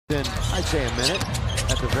in, I'd say, a minute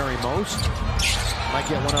at the very most. Might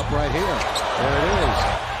get one up right here. There it is.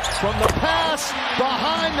 From the pass,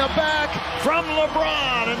 behind the back, from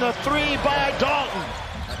LeBron, and the three by Dalton.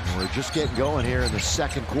 We're just getting going here in the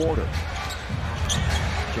second quarter.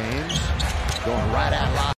 James going right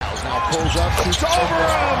at Lyles. Now pulls up, shoots over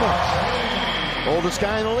him. Oldest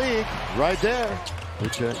guy in the league, right there.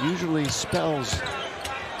 Which usually spells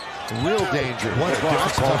real danger. What a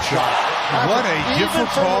difficult shot. What a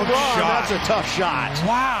difficult shot. That's a tough shot.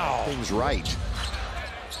 Wow. Things right.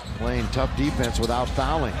 Playing tough defense without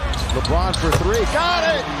fouling. LeBron for three. Got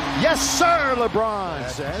it! Yes, sir, LeBron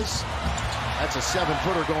says. That's a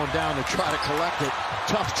 7-footer going down to try to collect it.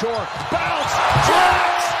 Tough chore. Bounce!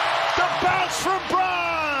 Jax! The bounce from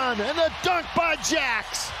Bron! And the dunk by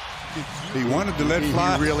Jax. He wanted to let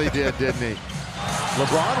fly. He really did, didn't he?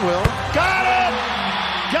 LeBron will. Got it!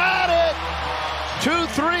 Got it! 2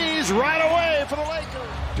 threes right away for the Lakers.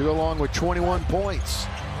 2 along with 21 points.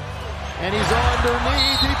 And he's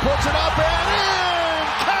underneath. He puts it up and in.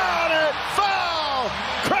 Count it. Foul.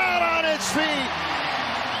 Crowd on its feet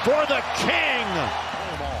for the king.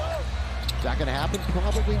 Is that going to happen?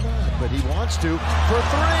 Probably not. But he wants to for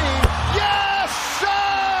 3. Yes,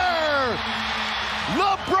 sir!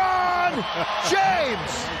 LeBron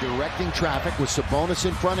James. Directing traffic with Sabonis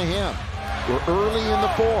in front of him. We're early in the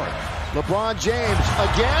fourth. LeBron James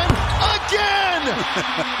again.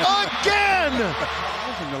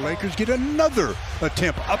 And the Lakers get another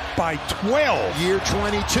attempt up by 12. Year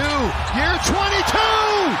 22. Year 22!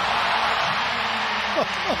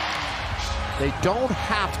 They don't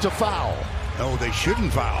have to foul. No, they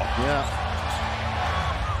shouldn't foul. Yeah.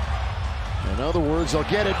 In other words, they'll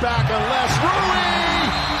get it back unless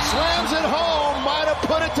Rui slams it home. Might have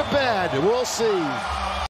put it to bed. We'll see.